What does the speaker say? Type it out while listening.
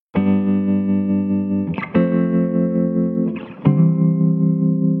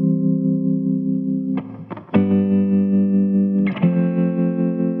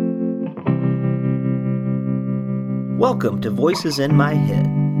Welcome to Voices in My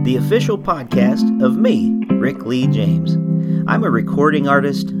Head, the official podcast of me, Rick Lee James. I'm a recording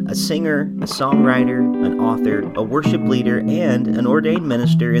artist, a singer, a songwriter, an author, a worship leader, and an ordained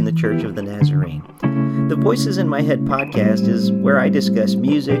minister in the Church of the Nazarene. The Voices in My Head podcast is where I discuss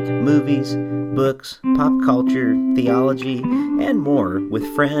music, movies, books, pop culture, theology, and more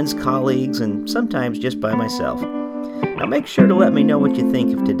with friends, colleagues, and sometimes just by myself. Now make sure to let me know what you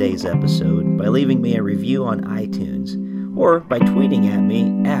think of today's episode by leaving me a review on iTunes or by tweeting at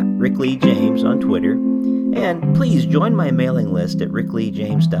me at Rick Lee James on Twitter. And please join my mailing list at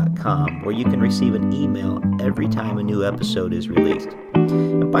rickleejames.com where you can receive an email every time a new episode is released.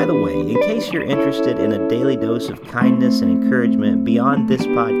 And by the way, in case you're interested in a daily dose of kindness and encouragement beyond this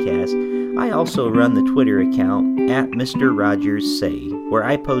podcast, I also run the Twitter account at Mr. Rogers Say, where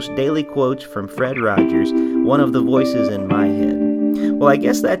I post daily quotes from Fred Rogers, one of the voices in my head. Well, I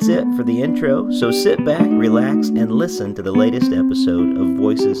guess that's it for the intro, so sit back, relax, and listen to the latest episode of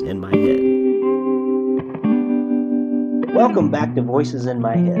Voices in My Head. Welcome back to Voices in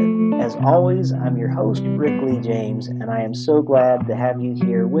My Head. As always, I'm your host, Rick Lee James, and I am so glad to have you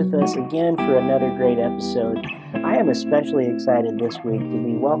here with us again for another great episode. I am especially excited this week to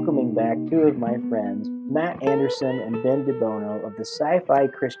be welcoming back two of my friends, Matt Anderson and Ben DeBono of the SCi-Fi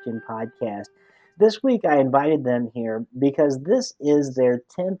Christian podcast. This week I invited them here because this is their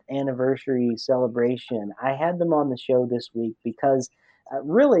 10th anniversary celebration. I had them on the show this week because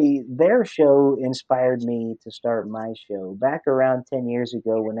really, their show inspired me to start my show. Back around 10 years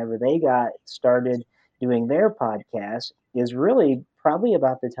ago, whenever they got started doing their podcast, is really probably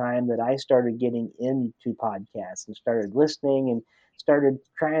about the time that I started getting into podcasts and started listening and started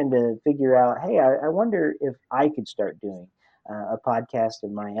trying to figure out, hey, I wonder if I could start doing a podcast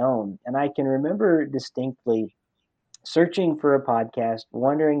of my own. And I can remember distinctly searching for a podcast,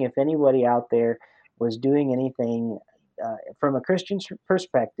 wondering if anybody out there was doing anything from a Christian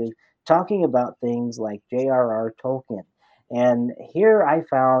perspective, talking about things like J.R.R. Tolkien. And here I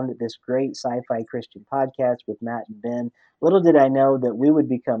found this great sci-fi Christian podcast with Matt and Ben. Little did I know that we would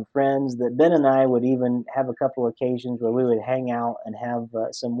become friends, that Ben and I would even have a couple occasions where we would hang out and have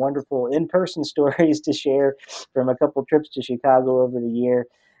some wonderful in-person stories to share from a couple trips to Chicago over the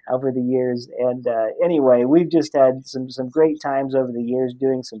years. And anyway, we've just had some great times over the years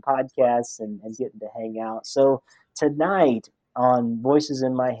doing some podcasts and getting to hang out. So tonight on Voices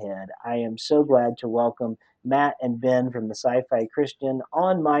in My Head, I am so glad to welcome Matt and Ben from the Sci-Fi Christian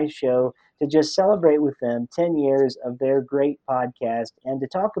on my show to just celebrate with them 10 years of their great podcast and to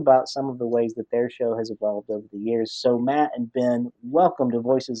talk about some of the ways that their show has evolved over the years. So Matt and Ben, welcome to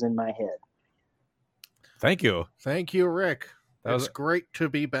Voices in My Head. Thank you. Thank you, Rick. It's great to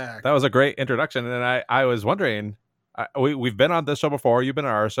be back. That was a great introduction. And I was wondering, we've been on this show before, you've been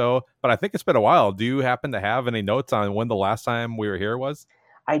on our show, but I think it's been a while. Do you happen to have any notes on when the last time we were here was?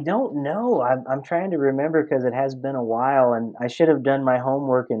 I don't know. I'm trying to remember because it has been a while, and I should have done my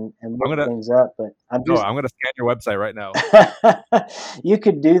homework and looked things up. But I'm going to scan your website right now. You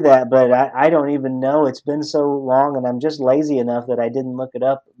could do that, but I don't even know. It's been so long, and I'm just lazy enough that I didn't look it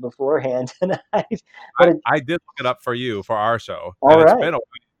up beforehand tonight. I did look it up for you for our show. All right.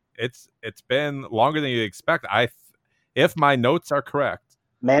 It's been longer than you expect. If my notes are correct,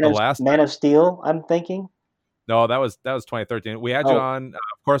 Man of Steel, I'm thinking. No, that was 2013. We had you on,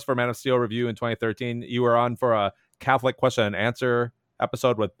 of course, for Man of Steel review in 2013. You were on for a Catholic question and answer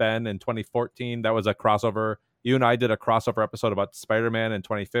episode with Ben in 2014. That was a crossover. You and I did a crossover episode about Spider-Man in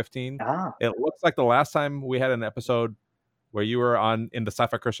 2015. It looks like the last time we had an episode where you were on in the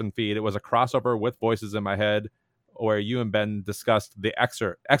Sci-Fi Christian feed, it was a crossover with Voices in My Head where you and Ben discussed The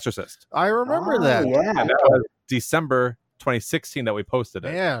Exorcist. I remember that. Yeah. And that was December 2016 that we posted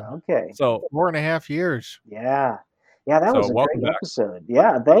it. Yeah. Okay. So 4.5 years. Yeah. Yeah, that was a great back. episode.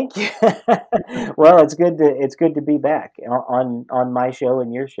 Yeah, thank you. Well, it's good to be back on my show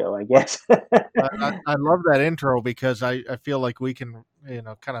and your show, I guess. I love that intro because I feel like we can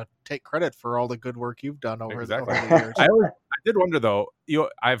kind of take credit for all the good work you've done over the years. I did wonder though.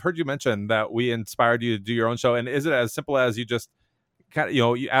 I've heard you mention that we inspired you to do your own show, and is it as simple as you just kind of, you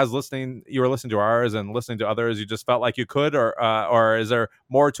were listening to ours and listening to others, you just felt like you could, or is there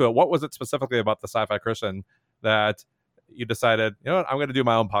more to it? What was it specifically about the Sci-Fi Christian that you decided, I'm going to do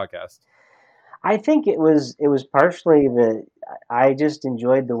my own podcast? I think it was partially that I just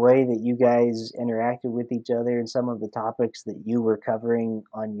enjoyed the way that you guys interacted with each other and some of the topics that you were covering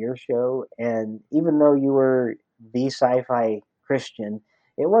on your show. And even though you were the Sci-Fi Christian,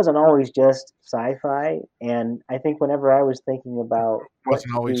 it wasn't always just sci-fi. And I think whenever I was thinking about what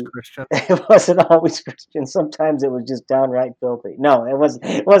Wasn't to always do, Christian. it wasn't always Christian. Sometimes it was just downright filthy. No, it wasn't.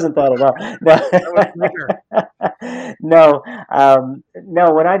 It wasn't that at all. No,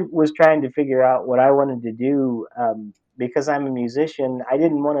 no. When I was trying to figure out what I wanted to do, because I'm a musician, I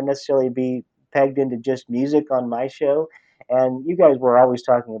didn't want to necessarily be pegged into just music on my show. And you guys were always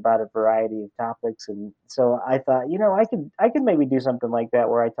talking about a variety of topics, and so I thought, I could maybe do something like that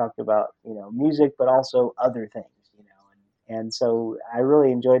where I talked about, music, but also other things, and so I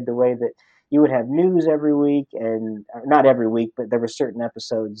really enjoyed the way that you would have news every week, and or not every week, but there were certain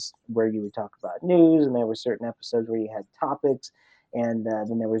episodes where you would talk about news, and there were certain episodes where you had topics, and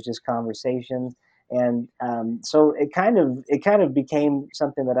then there was just conversations. And so it kind of became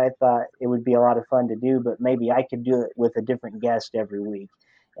something that I thought it would be a lot of fun to do, but maybe I could do it with a different guest every week.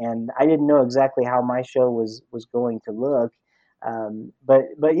 And I didn't know exactly how my show was going to look,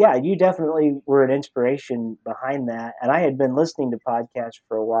 but yeah, you definitely were an inspiration behind that. And I had been listening to podcasts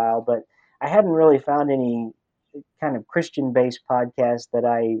for a while, but I hadn't really found any kind of Christian based podcast that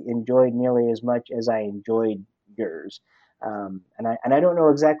I enjoyed nearly as much as I enjoyed yours. And I don't know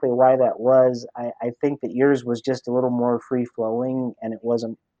exactly why that was. I think that yours was just a little more free flowing, and it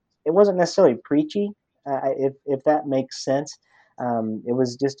wasn't necessarily preachy, if that makes sense. It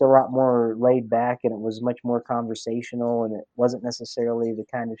was just a lot more laid back, and it was much more conversational, and it wasn't necessarily the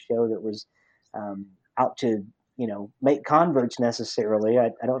kind of show that was out to make converts necessarily. I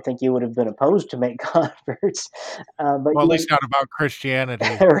don't think you would have been opposed to make converts, but Well, at least not about Christianity.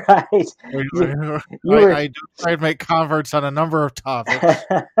 right. You, you were I do try and make converts on a number of topics.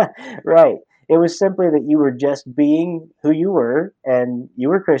 right. It was simply that you were just being who you were, and you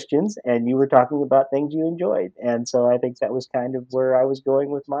were Christians, and you were talking about things you enjoyed, and so I think that was kind of where I was going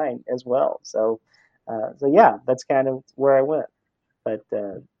with mine as well. So yeah, that's kind of where I went.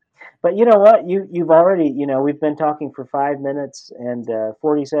 But you know what? You've already, we've been talking for 5 minutes and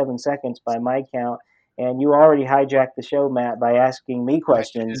 47 seconds by my count, and you already hijacked the show, Matt, by asking me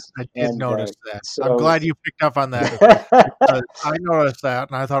questions. I did And notice that. I'm so, glad you picked up on that. I noticed that,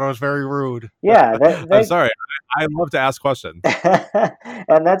 and I thought it was very rude. yeah, I'm sorry. I love to ask questions.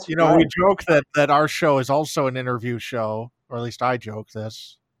 and that's We fine. joke that our show is also an interview show, or at least I joke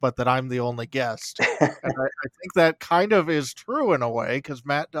this, but that I'm the only guest. And I think that kind of is true in a way, because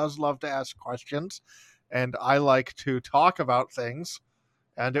Matt does love to ask questions, and I like to talk about things,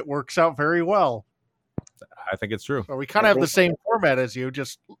 and it works out very well. I think it's true. So we kind of have the same format as you,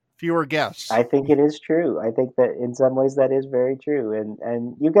 just fewer guests. I think it is true. I think that in some ways that is very true,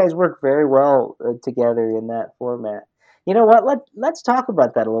 and you guys work very well together in that format. You know what? Let's talk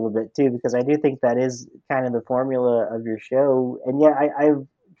about that a little bit too, because I do think that is kind of the formula of your show. And yeah, I've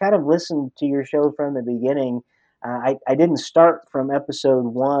kind of listened to your show from the beginning. I didn't start from episode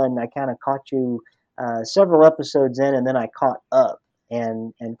one. I kind of caught you several episodes in, and then I caught up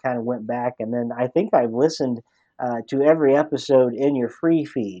and kind of went back, and then I think I've listened to every episode in your free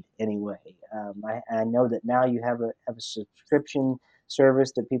feed anyway. I know that now you have a subscription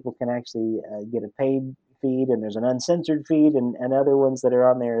service that people can actually get a paid feed, and there's an uncensored feed and other ones that are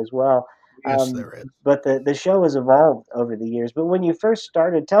on there as well. Yes, there is. But the show has evolved over the years. But when you first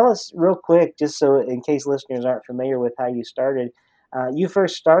started, tell us real quick, just so in case listeners aren't familiar with how you started. You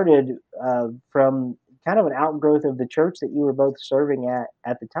first started from kind of an outgrowth of the church that you were both serving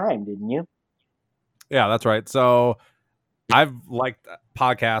at the time, didn't you? Yeah, that's right. So I've liked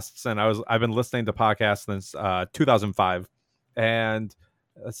podcasts, and I've been listening to podcasts since 2005. And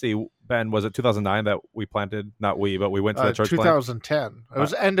let's see, Ben, was it 2009 that we planted? Not we, but we went to the church. 2010. Plant? It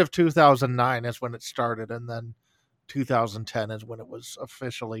was end of 2009 is when it started, and then 2010 is when it was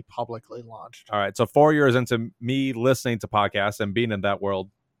officially publicly launched. All right, so 4 years into me listening to podcasts and being in that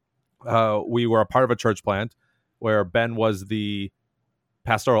world, we were a part of a church plant where Ben was the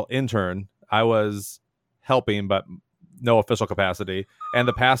pastoral intern. I was helping, but no official capacity. And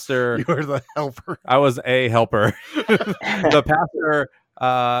the pastor... You were the helper. I was a helper. The pastor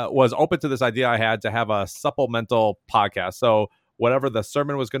was open to this idea I had to have a supplemental podcast. So whatever the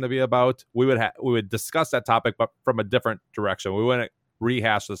sermon was going to be about, we would discuss that topic, but from a different direction. We wouldn't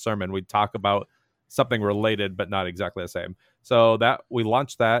rehash the sermon. We'd talk about something related, but not exactly the same. So that we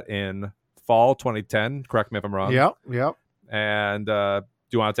launched that in fall 2010. Correct me if I'm wrong. Yep. And do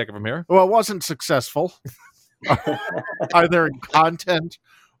you want to take it from here? Well, it wasn't successful, either in content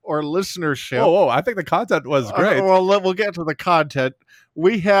or listenership. Whoa, I think the content was great. Well, we'll get to the content.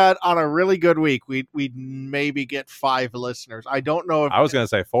 We had, on a really good week, we'd maybe get 5 listeners. I don't know if I was going to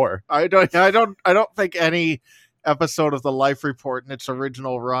say 4. I don't think any episode of the Life Report in its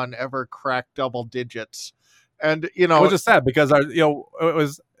original run ever cracked double digits. And which is sad because it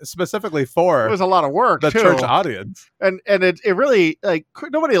was specifically for it was a lot of work the too. church audience, and it really, like,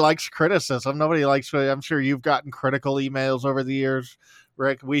 nobody likes criticism. Nobody likes. I'm sure you've gotten critical emails over the years,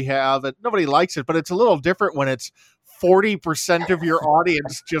 Rick. We have, and nobody likes it, but it's a little different when it's 40% of your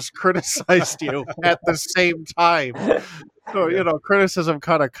audience just criticized you at the same time. So, criticism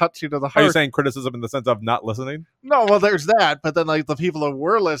kind of cuts you to the heart. Are you saying criticism in the sense of not listening? No, well, there's that. But then, like, the people that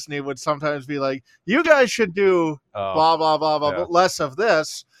were listening would sometimes be like, you guys should do blah, blah, blah, blah, less of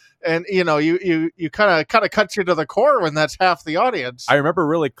this. And, you kind of cut you to the core when that's half the audience. I remember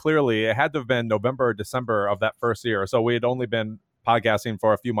really clearly, it had to have been November or December of that first year. So we had only been podcasting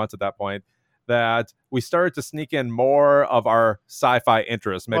for a few months at that point, that we started to sneak in more of our sci-fi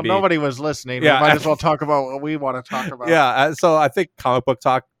interests. Maybe nobody was listening. Yeah, we might as well talk about what we want to talk about. Yeah, so I think comic book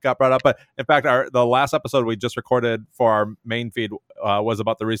talk got brought up. But in fact, the last episode we just recorded for our main feed was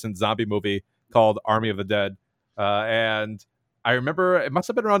about the recent zombie movie called Army of the Dead. And I remember it must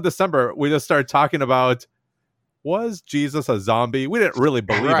have been around December. We just started talking about, was Jesus a zombie? We didn't really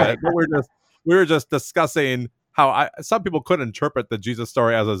believe it, but we were just discussing how some people could interpret the Jesus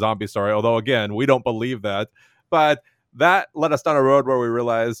story as a zombie story, although, again, we don't believe that. But that led us down a road where we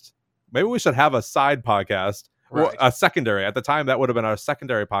realized maybe we should have a side podcast, a secondary. At the time, that would have been our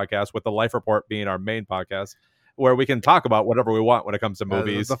secondary podcast, with the Life Report being our main podcast, where we can talk about whatever we want when it comes to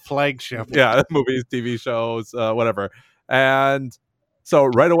movies. The flagship. Yeah, movies, TV shows, whatever. And so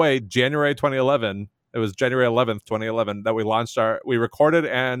right away, January 2011, it was January 11th, 2011, that we recorded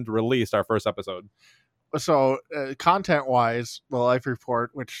and released our first episode. So content-wise, the Life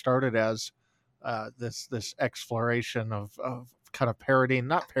Report, which started as this exploration of kind of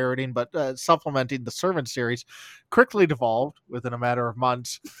but supplementing the Servant series, quickly devolved within a matter of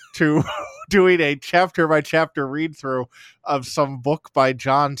months to doing a chapter-by-chapter read-through of some book by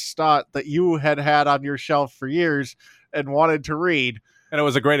John Stott that you had on your shelf for years and wanted to read. And it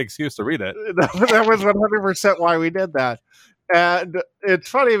was a great excuse to read it. That was 100% why we did that. And it's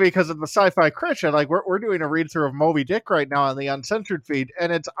funny because in the Sci-Fi Christian, like, we're doing a read through of Moby Dick right now on the Uncensored feed,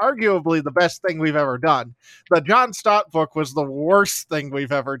 and it's arguably the best thing we've ever done. The John Stott book was the worst thing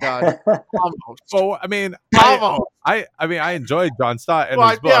we've ever done. Almost. So I mean, almost. I enjoyed John Stott and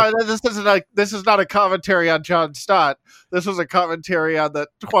his book. Yeah, this is not a commentary on John Stott. This was a commentary on the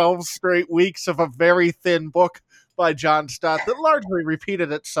 12 straight weeks of a very thin book by John Stott that largely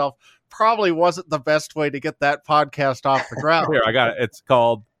repeated itself. Probably wasn't the best way to get that podcast off the ground. Here, I got it. It's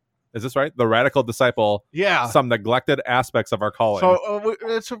called, is this right? The Radical Disciple. Yeah. Some Neglected Aspects of Our Calling. So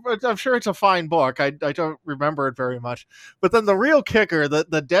I'm sure it's a fine book. I don't remember it very much. But then the real kicker,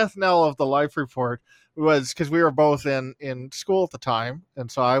 the death knell of the Life Report, was because we were both in school at the time, and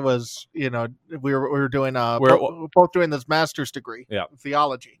so I was, we were doing both doing this master's degree, in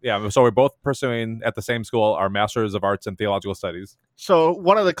theology. Yeah, so we're both pursuing at the same school our Master's of Arts in Theological Studies. So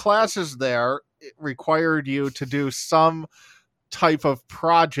one of the classes there required you to do some type of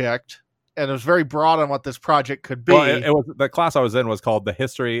project, and it was very broad on what this project could be. Well, it was, the class I was in was called The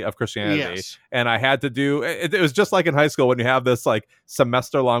History of Christianity, and I had to do it was just like in high school when you have this like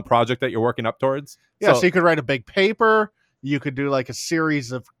semester-long project that you're working up towards. Yeah, so you could write a big paper, you could do like a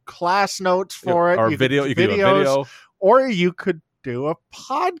series of class notes for it, or video, you could do a video, or you could do a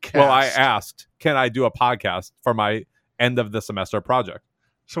podcast. Well, I asked, can I do a podcast for my end of the semester project?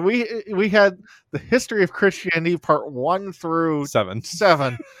 So we had the History of Christianity part 1 through 7.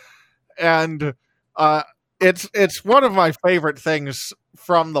 And it's one of my favorite things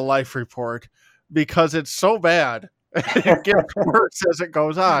from the Life Report because it's so bad. It gets worse as it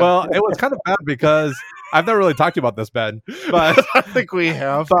goes on. Well, it was kind of bad because I've never really talked to you about this, Ben, but I think we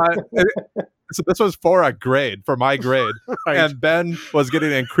have. So this was for my grade, right. And Ben was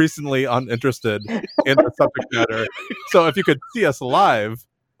getting increasingly uninterested in the subject matter. So if you could see us live,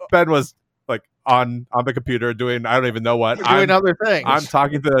 Ben was like on the computer doing I don't even know what. Doing other things. I'm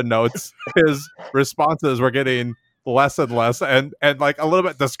talking to the notes. His responses were getting less and less and like a little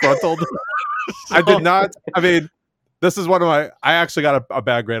bit disgruntled. I did not. I mean, this is one of my. I actually got a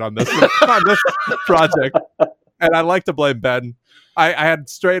bad grade on this project, and I like to blame Ben. I had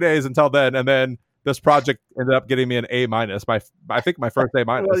straight A's until then, and then this project ended up getting me an A-. I think my first A-.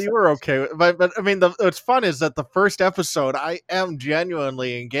 Well, you were okay, but I mean, what's fun is that the first episode, I am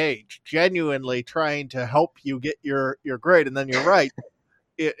genuinely engaged, genuinely trying to help you get your grade, and then you're right,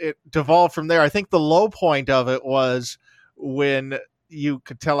 it devolved from there. I think the low point of it was when you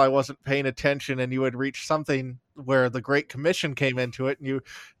could tell I wasn't paying attention, and you had reached something where the Great Commission came into it, and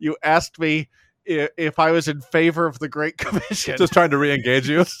you asked me if I was in favor of the Great Commission. Just trying to re-engage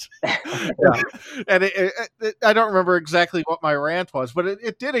you. Yeah. And I don't remember exactly what my rant was, but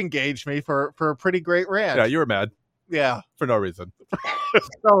it did engage me for a pretty great rant. Yeah, you were mad. Yeah. For no reason.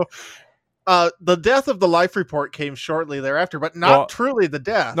 So the death of the Life Report came shortly thereafter, but not truly the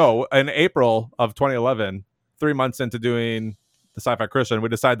death. No, in April of 2011, 3 months into doing the Sci-Fi Christian, we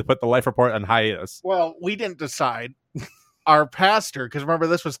decided to put the Life Report on hiatus. Well, we didn't decide. Our pastor, because remember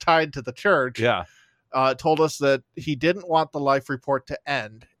this was tied to the church, told us that he didn't want the Life Report to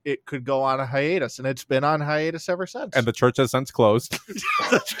end. It could go on a hiatus, and it's been on hiatus ever since. And the church has since closed.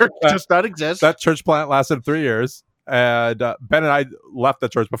 The church does not exist. That church plant lasted 3 years, and Ben and I left the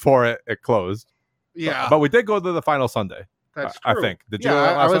church before it closed. Yeah. But we did go to the final Sunday. That's true. I think. Did you?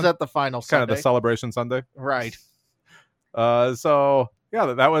 Yeah, I was at the final Sunday. Kind of the celebration Sunday. Right. So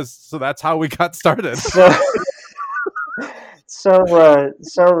that's how we got started. So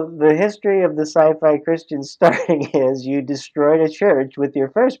the history of the Sci-Fi Christian starting is you destroyed a church with your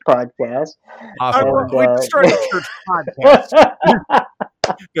first podcast. Awesome. We destroyed a church podcast.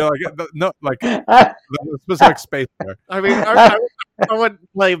 The specific space there. I mean, I would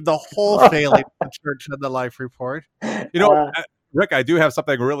blame the whole failing of the church on the Life Report. Rick, I do have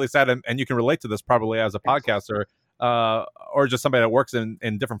something really sad, and you can relate to this probably as a podcaster. Or just somebody that works in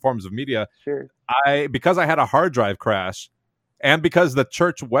different forms of media. Sure. Because I had a hard drive crash, and because the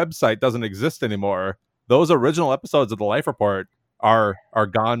church website doesn't exist anymore, those original episodes of the Life Report are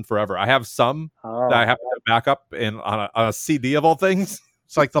gone forever. I have some that I have to back up on a CD of all things.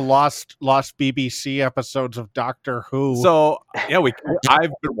 It's like the lost BBC episodes of Doctor Who. So yeah,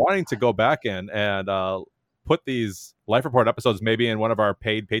 I've been wanting to go back in and put these Life Report episodes maybe in one of our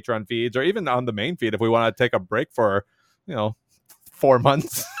paid Patreon feeds, or even on the main feed if we want to take a break for 4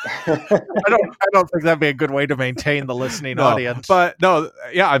 months. I don't think that'd be a good way to maintain the listening audience. But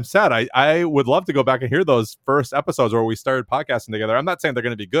I'm sad. I would love to go back and hear those first episodes where we started podcasting together. I'm not saying they're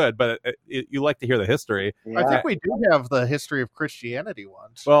going to be good, but you like to hear the history. Yeah. I think we do have the history of Christianity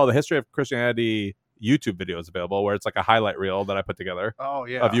ones. Well, the history of Christianity YouTube video is available, where it's like a highlight reel that I put together. Oh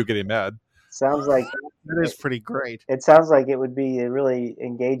yeah, of you getting mad. Sounds like that is pretty great. It sounds like it would be a really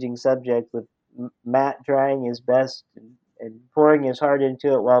engaging subject with Matt trying his best and pouring his heart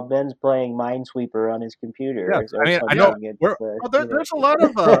into it while Ben's playing Minesweeper on his computer. Yeah, I know. There's a lot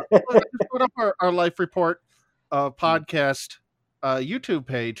of let's put up our Life Report podcast YouTube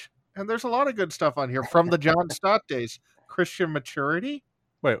page, and there's a lot of good stuff on here from the John Stott days. Christian maturity.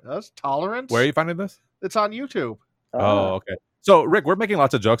 Wait, that's tolerance. Where are you finding this? It's on YouTube. Oh, okay. So, Rick, we're making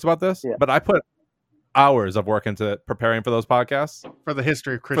lots of jokes about this, but I put hours of work into preparing for those podcasts. For the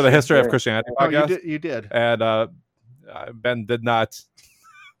history of Christianity podcast. Oh, you did. And Ben did not.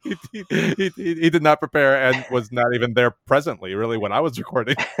 He did not prepare and was not even there presently, really, when I was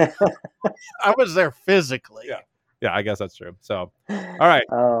recording. I was there physically. Yeah, I guess that's true. So, all right.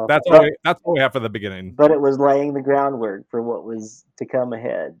 That's all we have for the beginning. But it was laying the groundwork for what was to come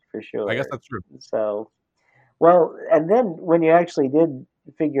ahead, for sure. I guess that's true. So, well, and then when you actually did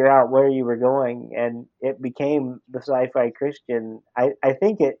figure out where you were going and it became the Sci-Fi Christian, I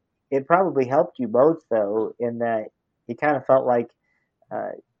think it probably helped you both, though, in that you kind of felt like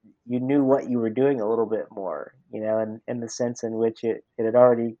you knew what you were doing a little bit more, and in the sense in which it had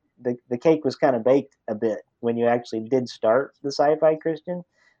already, the cake was kind of baked a bit when you actually did start the Sci-Fi Christian,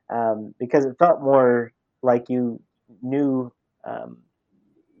 because it felt more like you knew,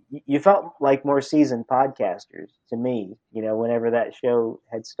 you felt like more seasoned podcasters to me, whenever that show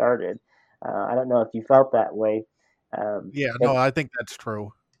had started. I don't know if you felt that way. I think that's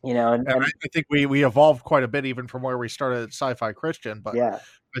true. And I think we evolved quite a bit even from where we started at Sci-Fi Christian, but yeah,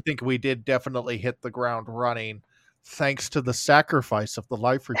 I think we did definitely hit the ground running thanks to the sacrifice of the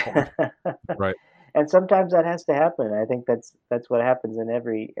Life Report. Right. And sometimes that has to happen. I think that's what happens in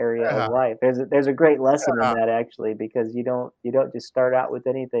every area of life. There's a great lesson in that, actually, because you don't just start out with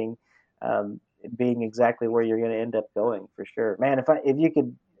anything being exactly where you're going to end up going, for sure. Man, if you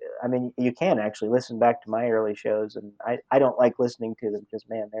could, I mean, you can actually listen back to my early shows, and I don't like listening to them because,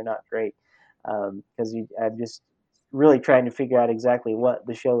 man, they're not great. Because I'm just really trying to figure out exactly what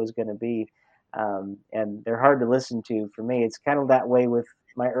the show is going to be, and they're hard to listen to for me. It's kind of that way with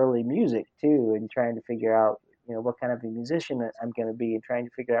my early music too, and trying to figure out what kind of a musician I'm going to be, and trying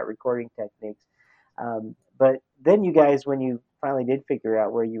to figure out recording techniques. But then you guys, when you finally did figure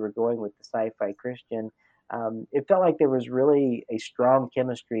out where you were going with the Sci-Fi Christian, it felt like there was really a strong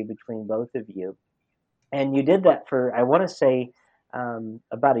chemistry between both of you, and you did that for, I want to say,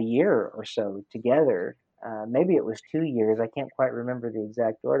 about a year or so together. Maybe it was 2 years. I can't quite remember the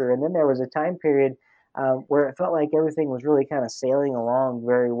exact order. And then there was a time period where it felt like everything was really kind of sailing along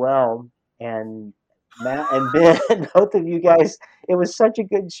very well. and Matt and Ben, both of you guys, it was such a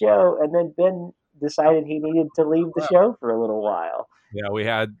good show. And then Ben decided he needed to leave the show for a little while. Yeah, we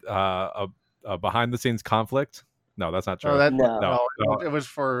had a behind the scenes conflict. No, that's not true. No. It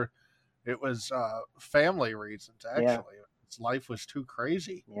was family reasons, actually. Yeah. His life was too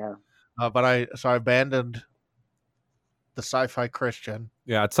crazy. Yeah. But I abandoned the Sci-Fi Christian.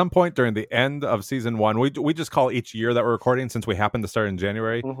 Yeah, at some point during the end of season 1, we just call each year that we're recording, since we happen to start in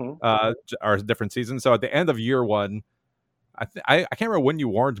January, our different seasons. So at the end of year 1, I can't remember when you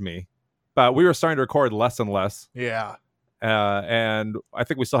warned me, but we were starting to record less and less. Yeah. And I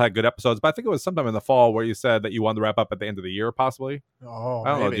think we still had good episodes, but I think it was sometime in the fall where you said that you wanted to wrap up at the end of the year, possibly. Oh,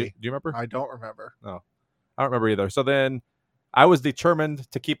 I don't know. maybe. Do you remember? I don't remember. No, I don't remember either. So then I was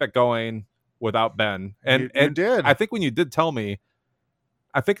determined to keep it going without Ben. And you did. I think when you did tell me,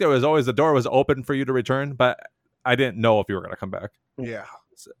 I think there was always, the door was open for you to return, but I didn't know if you were going to come back. Yeah.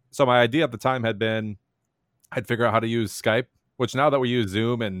 So my idea at the time had been, I'd figure out how to use Skype, which now that we use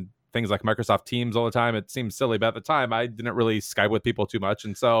Zoom and things like Microsoft Teams all the time, it seems silly, but at the time I didn't really Skype with people too much.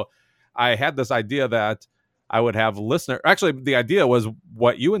 And so I had this idea that I would have actually the idea was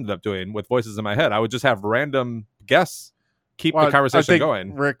what you ended up doing with Voices in My Head. I would just have random guests keep the conversation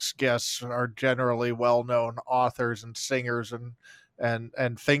going. Rick's guests are generally well-known authors and singers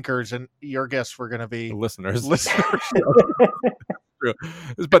and thinkers, and your guests were going to be listeners. True.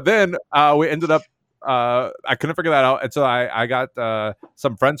 But then we ended up, I couldn't figure that out, and so I got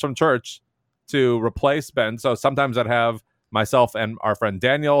some friends from church to replace Ben. So sometimes I'd have myself and our friend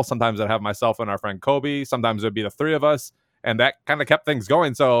Daniel, sometimes I'd have myself and our friend Kobe, sometimes it'd be the three of us, and that kind of kept things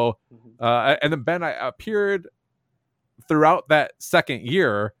going. So and then Ben, I appeared throughout that second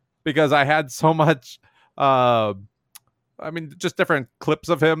year because I had so much just different clips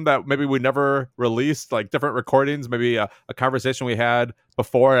of him that maybe we never released, like different recordings, maybe a conversation we had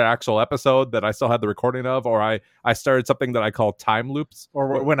before an actual episode that I still had the recording of, or I started something that I call time loops.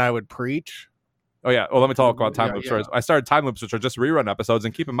 Or when I would preach. Oh, yeah. Well, let me talk about time loops first. I started time loops, which are just rerun episodes.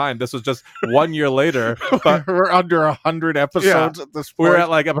 And keep in mind, this was just 1 year later. But we're under 100 episodes at this point. We're at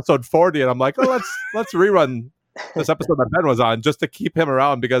like episode 40, and I'm like, oh, let's rerun this episode that Ben was on just to keep him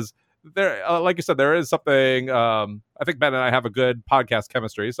around, because there, like you said, there is something. I think Ben and I have a good podcast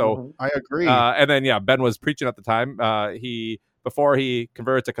chemistry. So I agree. And then Ben was preaching at the time. Before he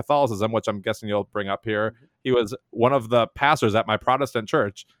converted to Catholicism, which I'm guessing you'll bring up here, he was one of the pastors at my Protestant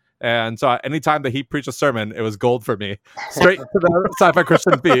church. And so anytime that he preached a sermon, it was gold for me, straight to the Sci-Fi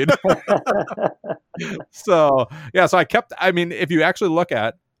Christian feed. So I kept, if you actually look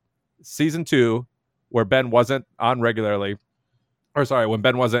at season 2, where Ben wasn't on regularly, when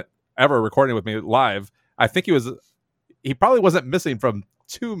Ben wasn't ever recording with me live, I think he probably wasn't missing from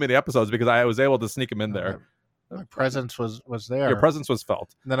too many episodes because I was able to sneak him in there. My presence was there. Your presence was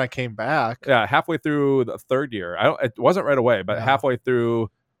felt. And then I came back. Yeah, halfway through the third year. It wasn't right away, but halfway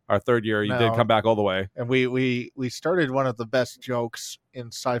through our third year, you did come back all the way. And we started one of the best jokes in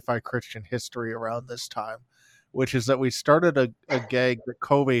Sci-Fi Christian history around this time, which is that we started a gag that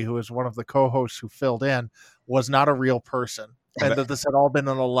Kobe, who was one of the co-hosts who filled in, was not a real person. And that this had all been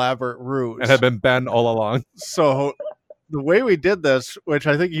an elaborate ruse. It had been Ben all along. So the way we did this, which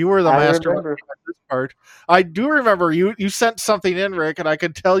I think you were the master of this part, I do remember you sent something in, Rick, and I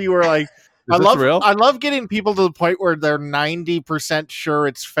could tell you were like, I love getting people to the point where they're 90% sure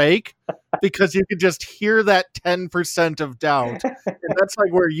it's fake, because you could just hear that 10% of doubt. And that's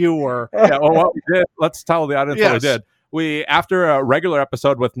like where you were. Yeah, well, what we did, let's tell the audience what we did. We, after a regular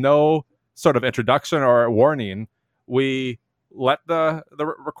episode with no sort of introduction or warning, we let the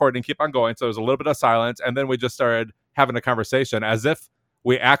recording keep on going. So there was a little bit of silence, and then we just started having a conversation as if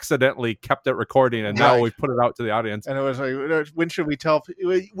we accidentally kept it recording, and now we put it out to the audience. And it was like, when should we tell?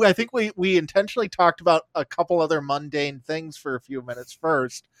 I think we intentionally talked about a couple other mundane things for a few minutes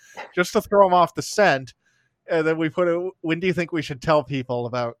first, just to throw them off the scent. And then we put it, when do you think we should tell people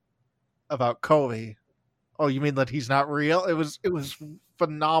about Kobe? Oh, you mean that he's not real? It was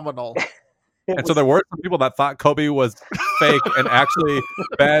phenomenal. And so there were some people that thought Kobe was fake, and actually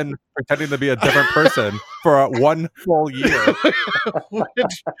Ben pretending to be a different person for 1 full year.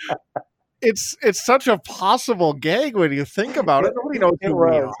 It's such a possible gag when you think about it. Nobody knows who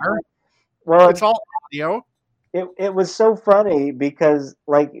we are. Well, it's all audio. It was so funny because,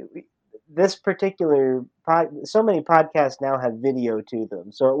 like, this particular so many podcasts now have video to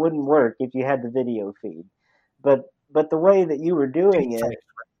them, so it wouldn't work if you had the video feed. But the way that you were doing it,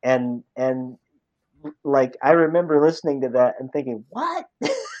 and like, I remember listening to that and thinking, what?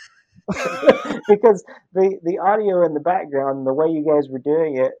 Because the audio in the background, the way you guys were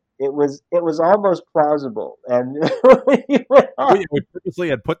doing it, it was almost plausible, and we went on. We purposely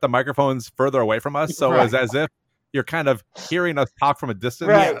had put the microphones further away from us, so it was as if you're kind of hearing us talk from a distance.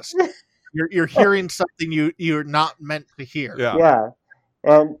 Right. Yes. You're hearing something you're not meant to hear. Yeah.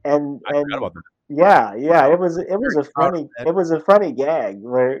 And I forgot about that. yeah, it was proud of that. it was a funny gag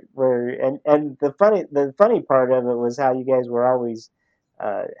where and the funny part of it was how you guys were always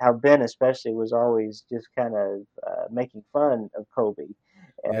how Ben especially was always just kind of making fun of Kobe.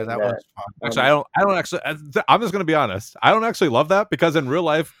 And, Yeah, that was fun. Actually, I don't actually. I'm just going to be honest. I don't actually love that because in real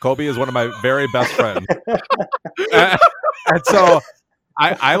life, Kobe is one of my very best friends, and so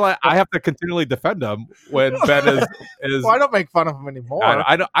I have to continually defend him when Ben is. Well, I don't make fun of him anymore.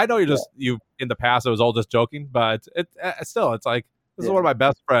 I know you're just you in the past. It was all just joking, but it still it's like this is one of my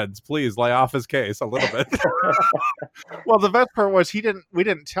best friends. Please lay off his case a little bit. Well, the best part was we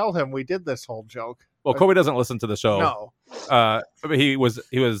didn't tell him we did this whole joke. Well, Kobe doesn't listen to the show. No. But he was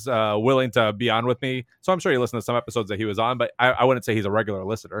willing to be on with me, so I'm sure he listened to some episodes that he was on. But I wouldn't say he's a regular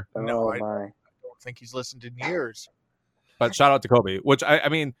listener. No, I my. don't think he's listened in years. But shout out to Kobe, which I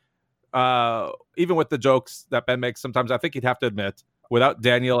mean, even with the jokes that Ben makes, sometimes I think he'd have to admit, without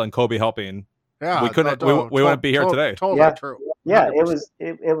Daniel and Kobe helping, Yeah, we couldn't. We wouldn't be here today. Totally Yeah. true. Yeah, 100%.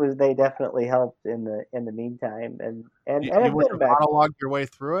 it was they definitely helped in the meantime, and You I've would been have back. monologued your way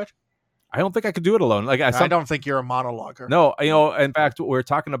through it. I don't think I could do it alone. Like I don't think you're a monologuer. No, in fact, we're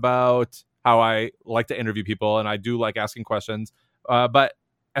talking about how I like to interview people and I do like asking questions. But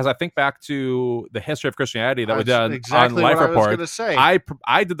as I think back to the history of Christianity that we did exactly on Life what Report, I was say.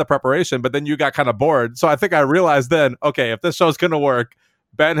 I did the preparation, but then you got kind of bored. So I think I realized then, okay, if this show's going to work,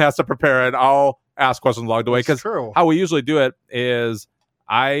 Ben has to prepare it. I'll ask questions along the way. Because how we usually do it is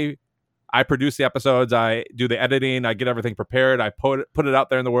I produce the episodes, I do the editing, I get everything prepared, I put it out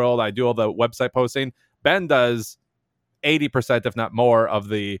there in the world, I do all the website posting. Ben does 80%, if not more, of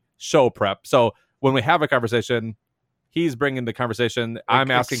the show prep. So when we have a conversation, he's bringing the conversation.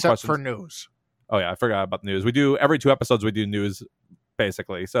 I'm asking questions. For news. Oh, yeah, I forgot about the news. We do every 2 episodes, we do news,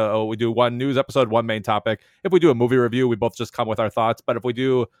 basically. So we do one news episode, one main topic. If we do a movie review, we both just come with our thoughts. But if we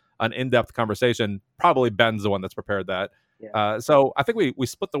do an in-depth conversation, probably Ben's the one that's prepared that. Yeah. So I think we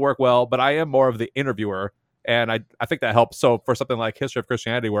split the work well, but I am more of the interviewer, and I think that helps. So for something like History of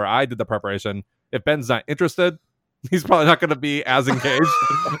Christianity, where I did the preparation, if Ben's not interested, he's probably not going to be as engaged.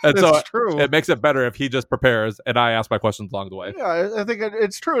 And so true. It makes it better if he just prepares and I ask my questions along the way. Yeah, I think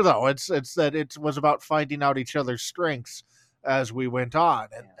it's true, though. It's that it was about finding out each other's strengths as we went on.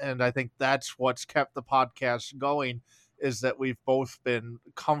 And I think that's what's kept the podcast going, is that we've both been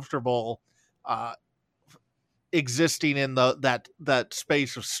comfortable existing in that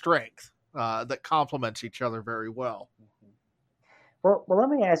space of strength that complements each other very well. Well, let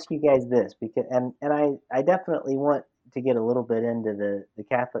me ask you guys this, because and I definitely want to get a little bit into the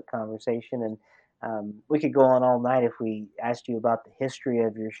Catholic conversation, and we could go on all night if we asked you about the history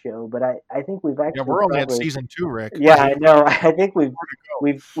of your show, but I think we've actually we're only at season 2, Rick. Yeah, I know. I think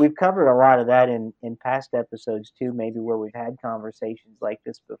we've covered a lot of that in past episodes too, maybe where we've had conversations like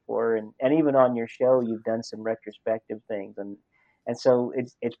this before, and even on your show you've done some retrospective things, and so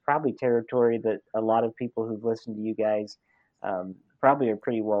it's probably territory that a lot of people who've listened to you guys probably are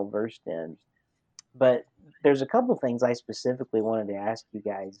pretty well versed in. But there's a couple things I specifically wanted to ask you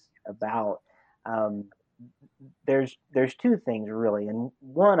guys about. Um, there's 2 things really, and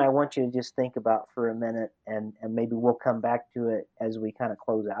one I want you to just think about for a minute, and maybe we'll come back to it as we kind of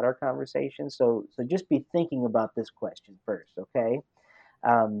close out our conversation. So just be thinking about this question first, okay?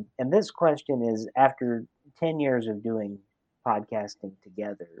 And this question is, after 10 years of doing podcasting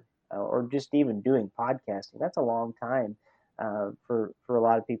together, or just even doing podcasting, that's a long time for a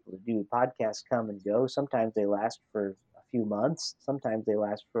lot of people to do. Podcasts come and go. Sometimes they last for a few months. Sometimes they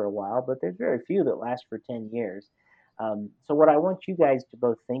last for a while, but there's very few that last for 10 years. So what I want you guys to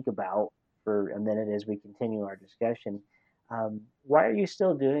both think about for a minute as we continue our discussion, why are you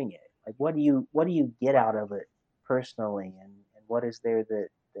still doing it? Like, what do you get out of it personally, and what is there that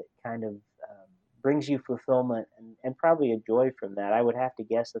kind of brings you fulfillment and probably a joy from that? I would have to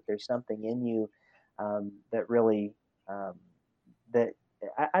guess that there's something in you that really that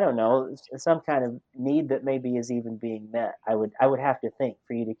I don't know, some kind of need that maybe is even being met. I would have to think,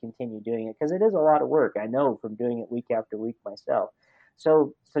 for you to continue doing it, because it is a lot of work. I know from doing it week after week myself.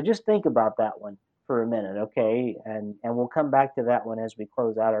 So just think about that one for a minute, okay? And we'll come back to that one as we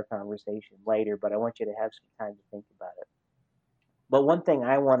close out our conversation later. But I want you to have some time to think about it. But one thing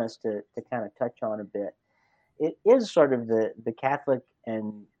I want us to kind of touch on a bit, it is sort of the Catholic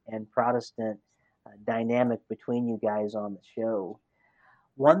and Protestant dynamic between you guys on the show.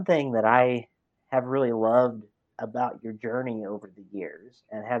 One thing that I have really loved about your journey over the years,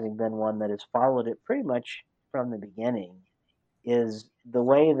 and having been one that has followed it pretty much from the beginning, is the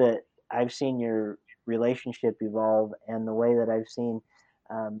way that I've seen your relationship evolve, and the way that I've seen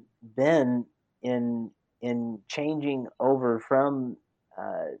Ben in changing over from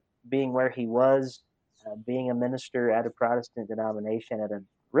being where he was, being a minister at a Protestant denomination, at a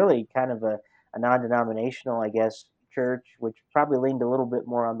really kind of a non-denominational, I guess, church, which probably leaned a little bit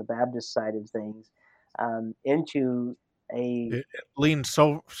more on the Baptist side of things, into a It leaned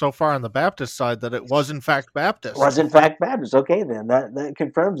so far on the Baptist side that it was in fact was Baptist. in fact Baptist. Okay, then that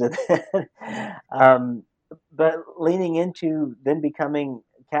confirms it. um, but leaning into then becoming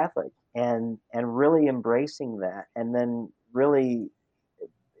Catholic, and really embracing that, and then really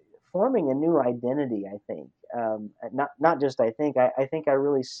forming a new identity. I think, not just I think I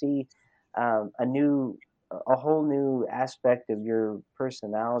really see a whole new aspect of your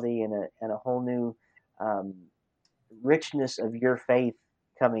personality, and a whole new um, richness of your faith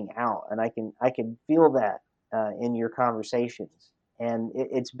coming out, and I can feel that in your conversations, and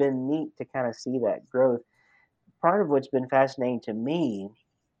it's been neat to kind of see that growth. Part of what's been fascinating to me,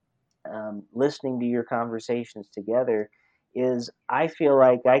 listening to your conversations together, is I feel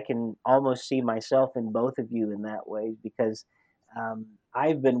like I can almost see myself in both of you in that way, because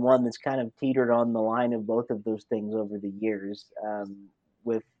I've been one that's kind of teetered on the line of both of those things over the years.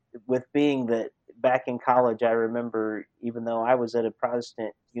 With being that back in college, I remember, even though I was at a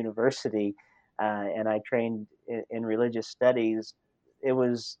Protestant university, and I trained in religious studies, it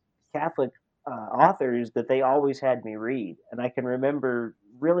was Catholic authors that they always had me read. And I can remember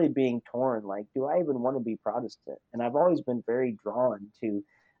really being torn, like, do I even want to be Protestant? And I've always been very drawn to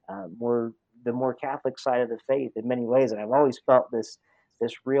more the more Catholic side of the faith in many ways. And I've always felt this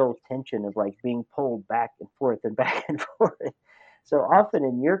real tension of like being pulled back and forth and back and forth. So often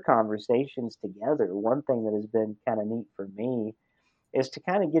in your conversations together, one thing that has been kind of neat for me is to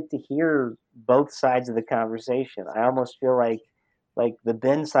kind of get to hear both sides of the conversation. I almost feel like the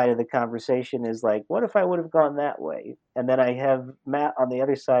Ben side of the conversation is like, what if I would have gone that way? And then I have Matt on the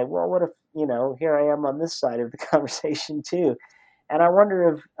other side. Well, what if, here I am on this side of the conversation too. And I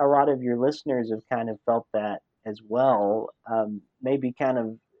wonder if a lot of your listeners have kind of felt that as well. Maybe kind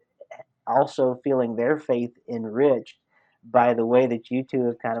of also feeling their faith enriched by the way that you two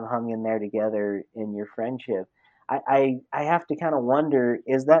have kind of hung in there together in your friendship. I have to kind of wonder,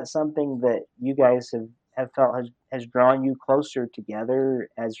 is that something that you guys have felt has drawn you closer together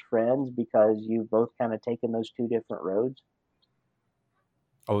as friends, because you've both kind of taken those two different roads?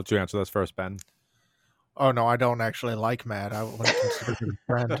 I'll let you answer this first, Ben. Oh no, I don't actually like Matt. I wouldn't consider him a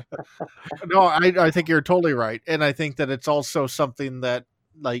friend. No, I think you're totally right, and I think that it's also something that,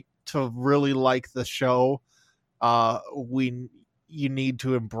 like, to really like the show, we you need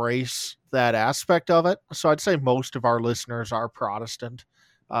to embrace that aspect of it. So I'd say most of our listeners are Protestant.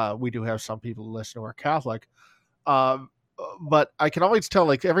 We do have some people who listen who are Catholic, um, but I can always tell,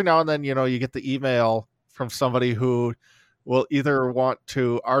 like, every now and then, you get the email from somebody who will either want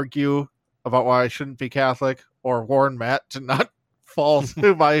to argue about why I shouldn't be Catholic, or warn Matt to not fall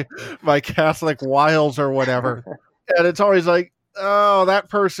to my Catholic wiles or whatever. And it's always like, oh, that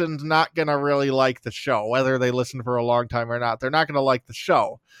person's not going to really like the show, whether they listen for a long time or not. They're not going to like the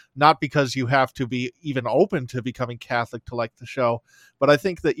show, not because you have to be even open to becoming Catholic to like the show, but I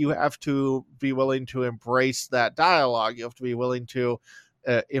think that you have to be willing to embrace that dialogue. You have to be willing to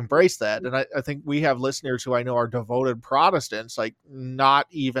embrace that. And I think we have listeners who I know are devoted Protestants, like not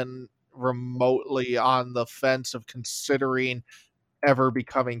even remotely on the fence of considering ever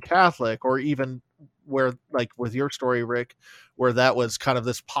becoming Catholic, or even where, like with your story, Rick, where that was kind of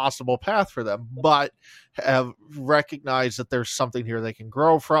this possible path for them, but have recognized that there's something here they can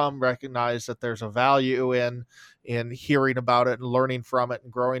grow from, recognize that there's a value in hearing about it and learning from it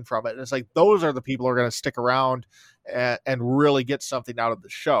and growing from it. And it's like, those are the people who are going to stick around and really get something out of the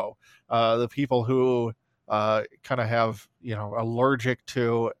show. The people who kind of have, allergic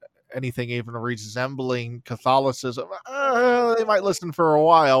to anything even resembling Catholicism, they might listen for a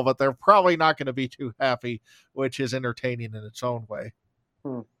while, but they're probably not going to be too happy, which is entertaining in its own way.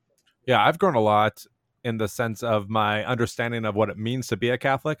 Yeah, I've grown a lot in the sense of my understanding of what it means to be a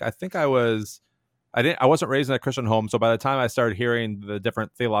Catholic. I think I wasn't raised in a Christian home, so by the time I started hearing the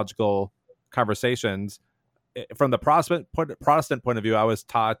different theological conversations from the Protestant point of view, I was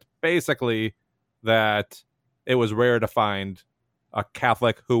taught basically that it was rare to find a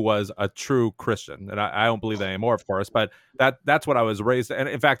Catholic who was a true Christian. And I don't believe that anymore, of course, but that's what I was raised. And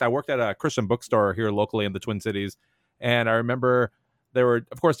in fact, I worked at a Christian bookstore here locally in the Twin Cities. And I remember there were,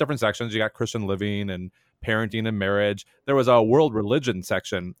 of course, different sections. You got Christian living and parenting and marriage. There was a world religion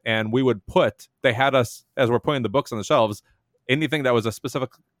section, and they had us, as we're putting the books on the shelves, anything that was a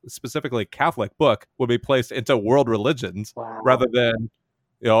specifically Catholic book would be placed into world religions rather than,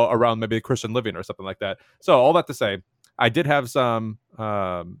 around maybe Christian living or something like that. So all that to say, I did have some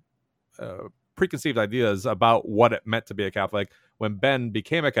preconceived ideas about what it meant to be a Catholic when Ben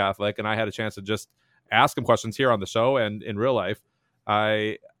became a Catholic, and I had a chance to just ask him questions here on the show and in real life.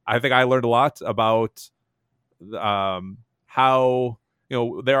 I think I learned a lot about how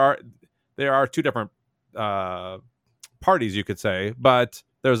there are two different parties, you could say, but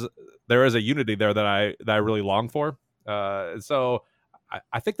there is a unity there that I really long for. So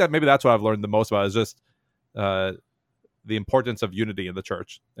I think that maybe that's what I've learned the most about is just the importance of unity in the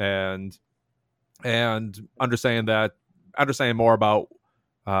church and understanding more about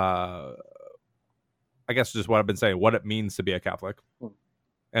I guess just what I've been saying, what it means to be a Catholic,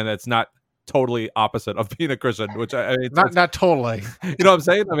 and it's not totally opposite of being a Christian, which I mean, not totally. You know what I'm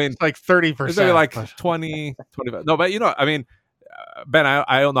saying? I mean, it's like 30%. It's maybe like 20, 25. No, but I mean, Ben,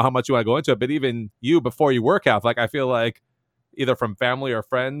 I don't know how much you want to go into it, but even you, before you were Catholic, I feel like either from family or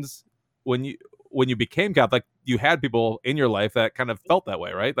friends, when you became Catholic, you had people in your life that kind of felt that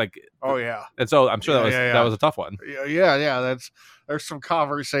way, right? Like, oh yeah. And so I'm sure that was a tough one. Yeah. There's some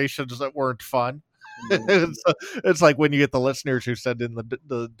conversations that weren't fun. It's like when you get the listeners who send in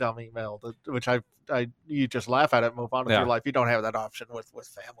the dumb email, which you just laugh at it, move on with your life. You don't have that option with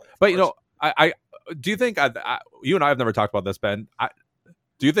family. But I do you think you and I have never talked about this, Ben?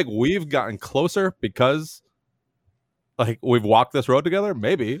 Do you think we've gotten closer because like we've walked this road together?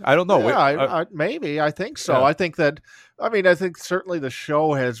 Maybe. I don't know. Yeah, maybe. I think so. Yeah. I think certainly the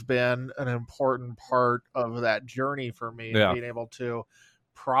show has been an important part of that journey for me, being able to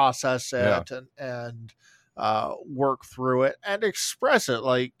process it and work through it and express it.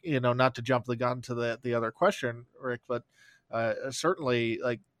 Like, not to jump the gun to the other question, Rick, but certainly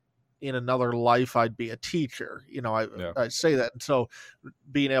like in another life, I'd be a teacher. I say that. And so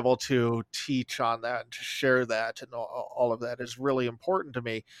being able to teach on that and to share that and all of that is really important to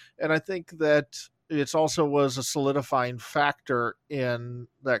me. And I think that it's also was a solidifying factor in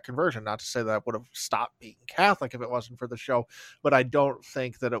that conversion. Not to say that I would have stopped being Catholic if it wasn't for the show, but I don't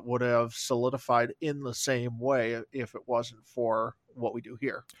think that it would have solidified in the same way if it wasn't for what we do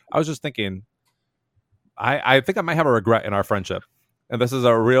here. I was just thinking, I think I might have a regret in our friendship. And this is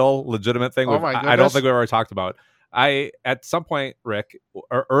a real legitimate thing. I don't think we've ever talked about. At some point, Rick,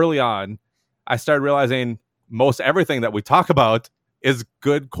 or early on, I started realizing most everything that we talk about is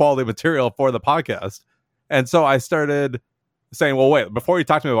good quality material for the podcast. And so I started saying, well, wait, before you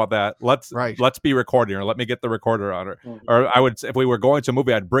talk to me about that, let's be recording, or let me get the recorder on her. Mm-hmm. Or I would, if we were going to a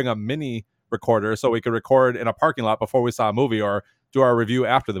movie, I'd bring a mini recorder so we could record in a parking lot before we saw a movie or do our review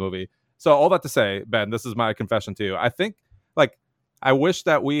after the movie. So all that to say, Ben, this is my confession to you. I think I wish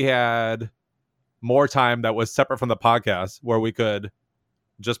that we had more time that was separate from the podcast where we could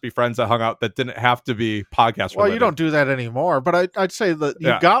just be friends that hung out that didn't have to be podcast related. Well, you don't do that anymore, but I'd say that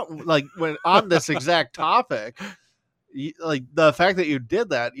you got like when on this exact topic, like the fact that you did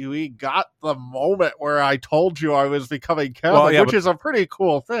that, you got the moment where I told you I was becoming Catholic, which is a pretty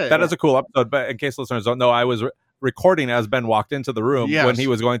cool thing. That is a cool episode, but in case listeners don't know, I was recording as Ben walked into the room when he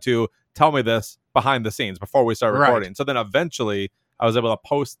was going to tell me this behind the scenes before we started recording. Right. So then eventually I was able to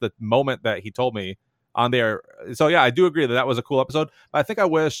post the moment that he told me on there. So yeah, I do agree that was a cool episode. But I think I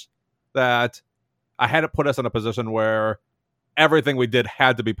wish that I had it put us in a position where everything we did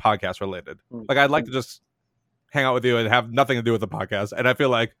had to be podcast related. Like I'd like to just hang out with you and have nothing to do with the podcast. And I feel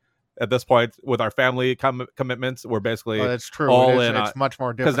like at this point with our family commitments, we're basically that's true. All in. It's much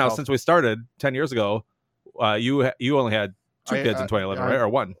more difficult. Because now since we started 10 years ago, you only had two kids in 2011, right? Or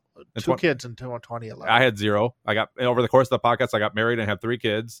one? Two kids in 2011. I had 0. I got over the course of the podcast, I got married and had 3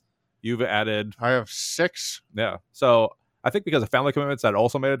 kids. You've added. I have 6. Yeah. So I think because of family commitments, that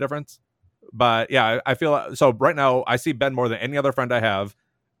also made a difference. But yeah, I feel so right now. I see Ben more than any other friend I have,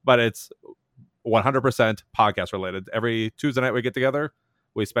 but it's 100% podcast related. Every Tuesday night we get together,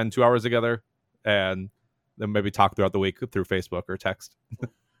 we spend 2 hours together, and then maybe talk throughout the week through Facebook or text.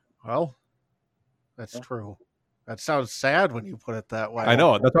 Well, that's true. That sounds sad when you put it that way. I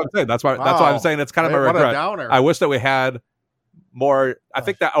know. That's what I'm saying. That's why I'm saying it's kind of a regret. I wish that we had more. I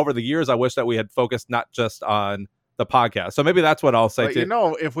think that over the years, I wish that we had focused not just on the podcast. So maybe that's what I'll say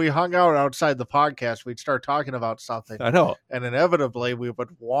too. If we hung out outside the podcast, we'd start talking about something. I know. And inevitably, we would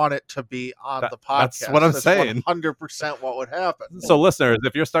want it to be on the podcast. That's what I'm saying. 100% what would happen. So listeners,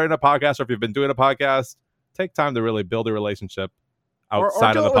 if you're starting a podcast or if you've been doing a podcast, take time to really build a relationship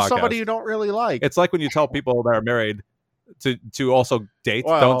outside or of the it with podcast. Somebody you don't really like. It's like when you tell people that are married, to also date.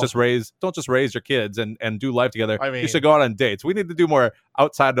 Well, don't just raise your kids and do life together. I mean, you should go out on dates. We need to do more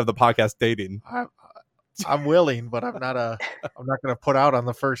outside of the podcast dating. I'm willing, but I'm not going to put out on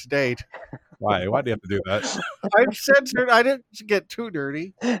the first date. Why do you have to do that? I'm censored. I didn't get too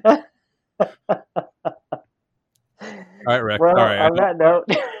dirty. All right, Rick. Well, All right. on that note,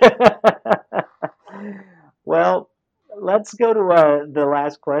 well, let's go to the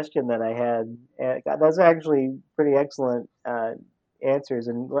last question that I had. Those are actually pretty excellent answers.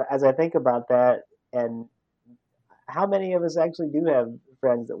 And as I think about that, and how many of us actually do have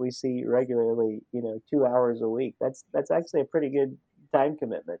friends that we see regularly, 2 hours a week? That's actually a pretty good time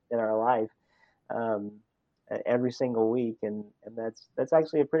commitment in our life, um, every single week, and that's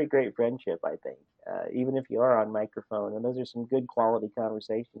actually a pretty great friendship, I think. Even if you are on microphone, and those are some good quality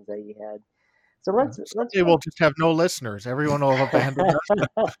conversations that you had. So let's Someday we'll just have no listeners. Everyone will have abandoned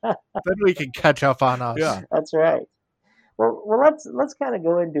us. Then we can catch up on us. Yeah. That's right. Well, let's kind of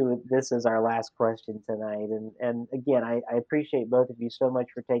go into this as our last question tonight, and again, I appreciate both of you so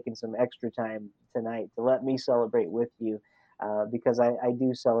much for taking some extra time tonight to let me celebrate with you, because I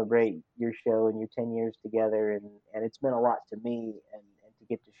do celebrate your show and your 10 years together, and it's meant a lot to me, and to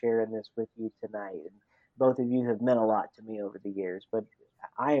get to share in this with you tonight, and both of you have meant a lot to me over the years. But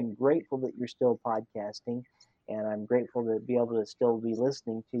I am grateful that you're still podcasting, and I'm grateful to be able to still be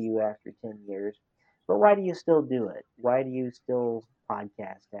listening to you after 10 years. But why do you still do it? Why do you still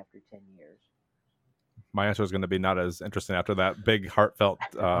podcast after 10 years? My answer is going to be not as interesting after that big heartfelt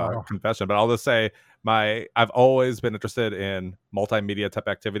confession, but I'll just say I've always been interested in multimedia type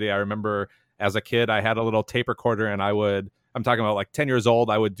activity. I remember as a kid, I had a little tape recorder, and I'm talking about like 10 years old.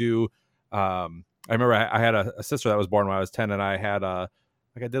 I would do, I remember I had a sister that was born when I was 10, and I had I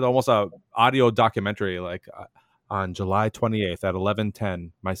did almost a audio documentary, like on July 28th at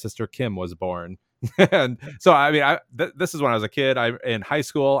 11:10, my sister Kim was born. And so, I mean, this is when I was a kid. In high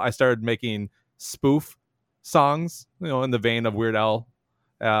school, I started making spoof songs, in the vein of Weird Al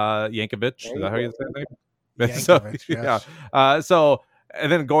Yankovic. Is that how you say that name? Yankovic, yes. Yeah. So,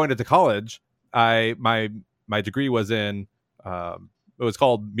 and then going into college, my degree was in it was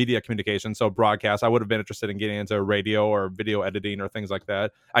called media communication, so broadcast. I would have been interested in getting into radio or video editing or things like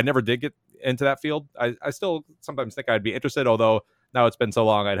that. I never did get into that field. I still sometimes think I'd be interested, although now it's been so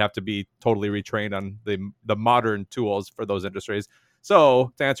long, I'd have to be totally retrained on the modern tools for those industries.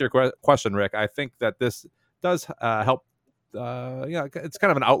 So to answer your question, Rick, I think that this does help. It's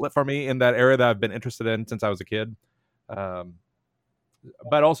kind of an outlet for me in that area that I've been interested in since I was a kid.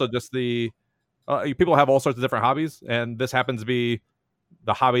 But also just people have all sorts of different hobbies, and this happens to be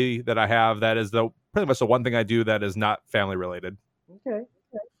the hobby that I have that is pretty much the one thing I do that is not family related. Okay.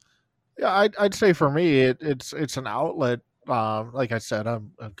 Yeah, I'd say for me, it's an outlet. Like I said,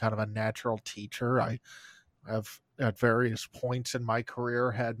 I'm kind of a natural teacher. I have at various points in my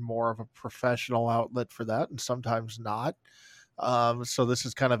career had more of a professional outlet for that, and sometimes not. So this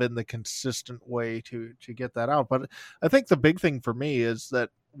is kind of in the consistent way to get that out. But I think the big thing for me is that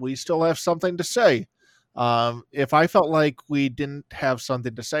we still have something to say. If I felt like we didn't have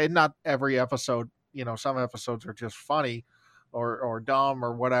something to say, not every episode, some episodes are just funny or dumb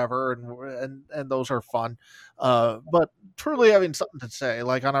or whatever, and those are fun. But truly having something to say,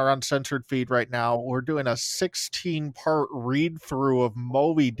 like on our uncensored feed right now, we're doing a 16-part read through of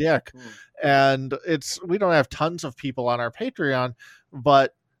Moby Dick, and we don't have tons of people on our Patreon,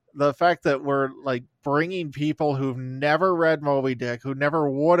 but the fact that we're like bringing people who've never read Moby Dick, who never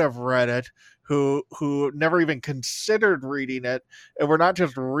would have read it, who never even considered reading it, and we're not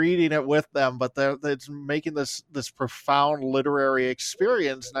just reading it with them, but it's making this profound literary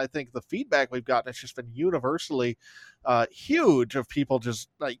experience. And I think the feedback we've gotten has just been universally huge, of people just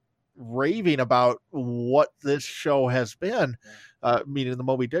like raving about what this show has been, meaning the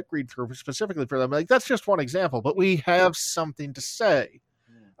Moby Dick read through specifically for them. Like, that's just one example, but we have something to say.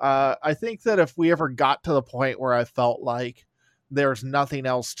 I think that if we ever got to the point where I felt like there's nothing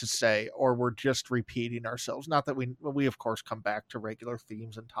else to say, or we're just repeating ourselves, not that we of course come back to regular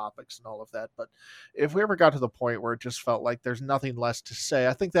themes and topics and all of that, but if we ever got to the point where it just felt like there's nothing less to say,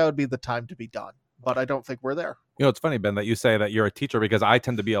 I think that would be the time to be done. But I don't think we're there. It's funny, Ben, that you say that you're a teacher, because I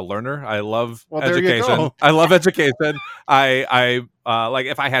tend to be a learner. I love education. There you go. I love education. I like,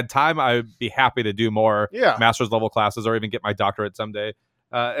 if I had time, I'd be happy to do more master's level classes, or even get my doctorate someday.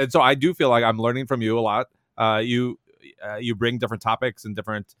 And so I do feel like I'm learning from you a lot. You bring different topics and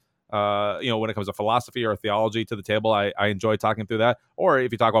different, when it comes to philosophy or theology to the table. I enjoy talking through that. Or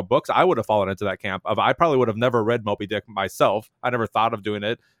if you talk about books, I would have fallen into that camp of, I probably would have never read Moby Dick myself. I never thought of doing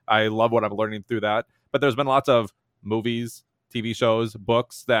it. I love what I'm learning through that. But there's been lots of movies, TV shows,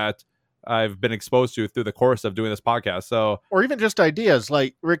 books that I've been exposed to through the course of doing this podcast. So, or even just ideas.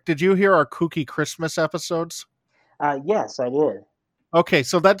 Like, Rick, did you hear our kooky Christmas episodes? Yes, I did. Okay,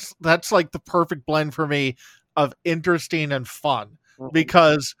 so that's like the perfect blend for me of interesting and fun.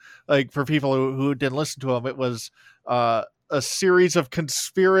 Because, like, for people who didn't listen to them, it was a series of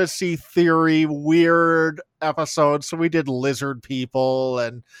conspiracy theory weird episodes. So we did lizard people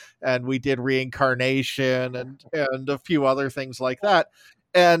and we did reincarnation and a few other things like that.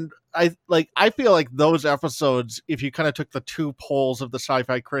 And I feel like those episodes, if you kind of took the two poles of the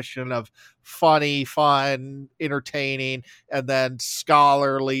Sci-Fi Christian of funny, fun, entertaining, and then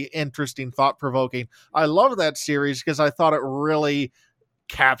scholarly, interesting, thought-provoking, I love that series because I thought it really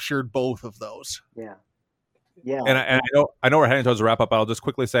captured both of those. Yeah. And I know we're heading towards a wrap up, but I'll just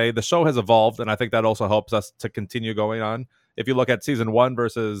quickly say the show has evolved, and I think that also helps us to continue going on. If you look at season 1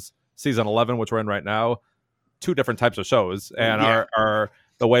 versus season 11, which we're in right now, 2 different types of shows, and our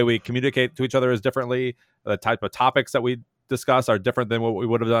the way we communicate to each other is differently. The type of topics that we discuss are different than what we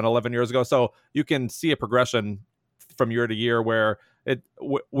would have done 11 years ago. So you can see a progression from year to year where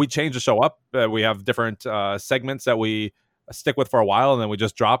we change the show up. We have different segments that we stick with for a while, and then we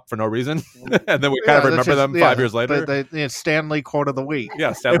just drop for no reason, and then we kind of remember them 5 years later. The Stanley quote of the week.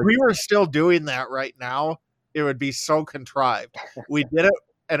 Yeah, if we were still doing that right now, it would be so contrived. We did it,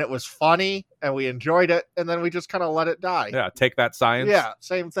 and it was funny, and we enjoyed it, and then we just kind of let it die. Yeah, take that science. Yeah,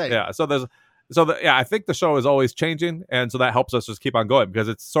 same thing. Yeah, I think the show is always changing, and so that helps us just keep on going because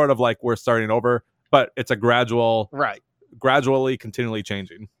it's sort of like we're starting over, but it's a gradually, continually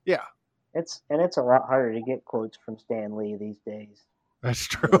changing. Yeah. It's a lot harder to get quotes from Stan Lee these days. That's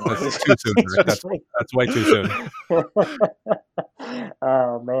true. That's too soon. That's way too soon.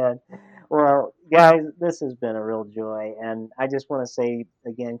 Oh man. Well, guys, this has been a real joy, and I just want to say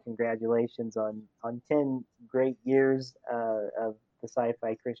again, congratulations on 10 great years of the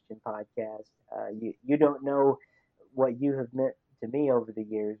Sci-Fi Christian podcast. You don't know what you have meant to me over the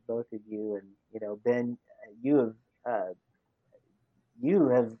years, both of you, and Ben, you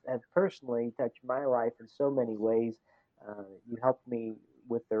have personally touched my life in so many ways. You helped me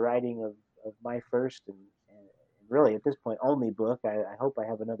with the writing of my first and really at this point only book. I hope I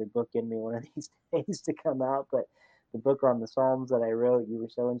have another book in me one of these days to come out, but the book on the Psalms that I wrote, you were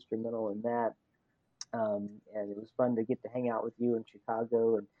so instrumental in that. And it was fun to get to hang out with you in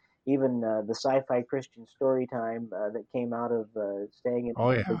Chicago, and even the Sci-Fi Christian story time that came out of staying in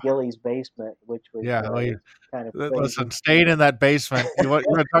the Gillies basement, which was kind of crazy. Listen, staying in that basement, you want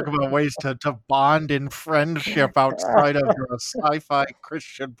to talk about ways to bond in friendship outside of a Sci-Fi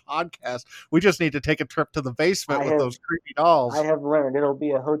Christian podcast. We just need to take a trip to the basement with those creepy dolls. I have learned it'll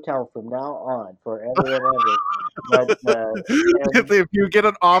be a hotel from now on, forever and ever. But, if you get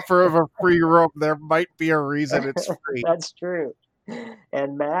an offer of a free room, there might be a reason it's free. That's true.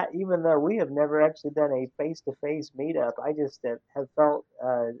 And Matt, even though we have never actually done a face-to-face meetup, I just have felt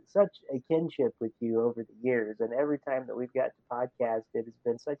such a kinship with you over the years. And every time that we've got to podcast, it has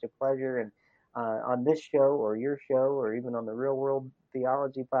been such a pleasure. And on this show or your show or even on the Real World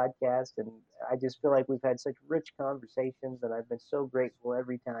Theology podcast, and I just feel like we've had such rich conversations, and I've been so grateful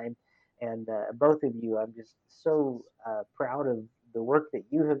every time. And both of you, I'm just so proud of the work that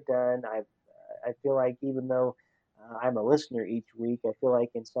you have done. I feel like even though I'm a listener each week, I feel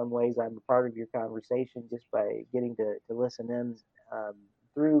like in some ways I'm a part of your conversation just by getting to listen in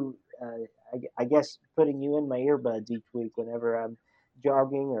through, I guess, putting you in my earbuds each week whenever I'm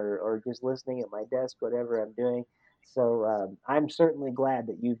jogging or just listening at my desk, whatever I'm doing. So I'm certainly glad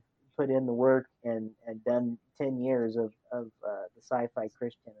that you've put in the work and done 10 years of the Sci-Fi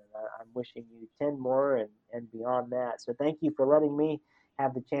Christian, and I'm wishing you 10 more and beyond that. So thank you for letting me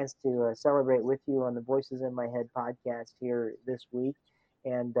have the chance to celebrate with you on the Voices in My Head podcast here this week,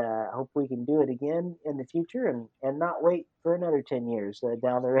 and I hope we can do it again in the future and not wait for another 10 years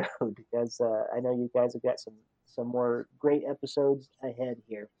down the road, because I know you guys have got some more great episodes ahead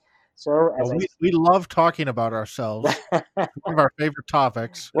here. So we love talking about ourselves. One of our favorite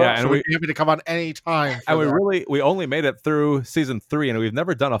topics. Well, and we're happy to come on any time. And we only made it through season 3, and we've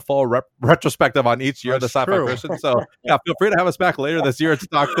never done a full retrospective on each year of the Sci-Fi Christian. So yeah, feel free to have us back later this year to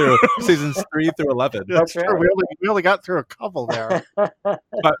talk through seasons 3 through 11. That's true. We only got through a couple there.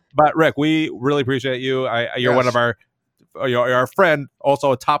 But Rick, we really appreciate you. You're one of you're our friend,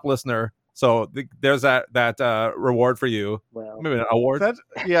 also a top listener. So there's that reward for you. Well, maybe an award.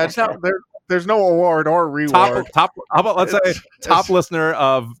 It's not there. There's no award or reward. Top. How about let's say top listener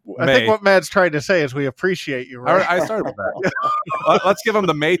of May. I think what Matt's trying to say is we appreciate you. Right? I started with that. Let's give him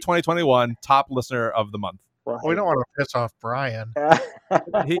the May 2021 top listener of the month. Well, we don't want to piss off Brian.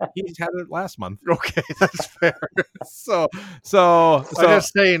 he had it last month. Okay, that's fair. So I'm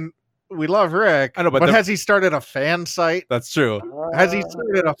just saying. we love Rick. I know, but has he started a fan site? That's true. Has he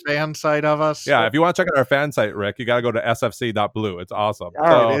started a fan site of us? Yeah, if you want to check out our fan site, Rick, you got to go to sfc.blue. It's awesome.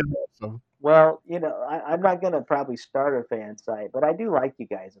 Oh, it is awesome. Well, I'm not going to probably start a fan site, but I do like you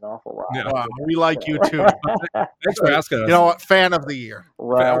guys an awful lot. Yeah. Wow, we like you too. Thanks for asking us. You know what? Fan of the year.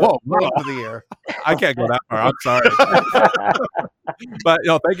 Well, Fan of the year. I can't go that far. I'm sorry. But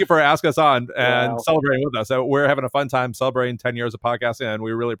thank you for asking us on and celebrating with us. So we're having a fun time celebrating 10 years of podcasting, and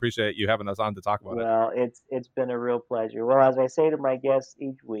we really appreciate you having us on to talk about it. Well, it's been a real pleasure. Well, as I say to my guests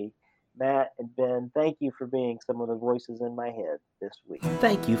each week, Matt and Ben, thank you for being some of the voices in my head this week.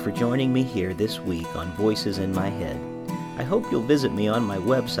 Thank you for joining me here this week on Voices in My Head. I hope you'll visit me on my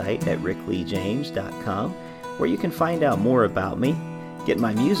website at rickleejames.com, where you can find out more about me, get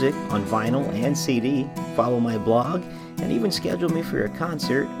my music on vinyl and CD, follow my blog, and even schedule me for a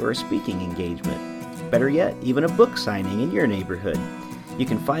concert or a speaking engagement. Better yet, even a book signing in your neighborhood. You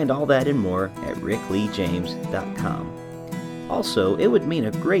can find all that and more at rickleejames.com. Also, it would mean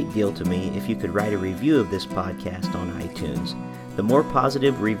a great deal to me if you could write a review of this podcast on iTunes. The more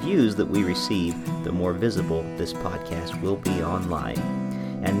positive reviews that we receive, the more visible this podcast will be online.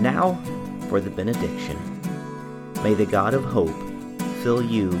 And now, for the benediction. May the God of hope fill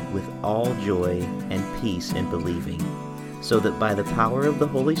you with all joy and peace in believing, so that by the power of the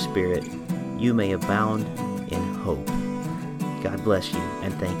Holy Spirit you may abound in hope. God bless you,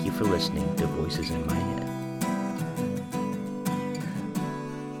 and thank you for listening to Voices in My Head.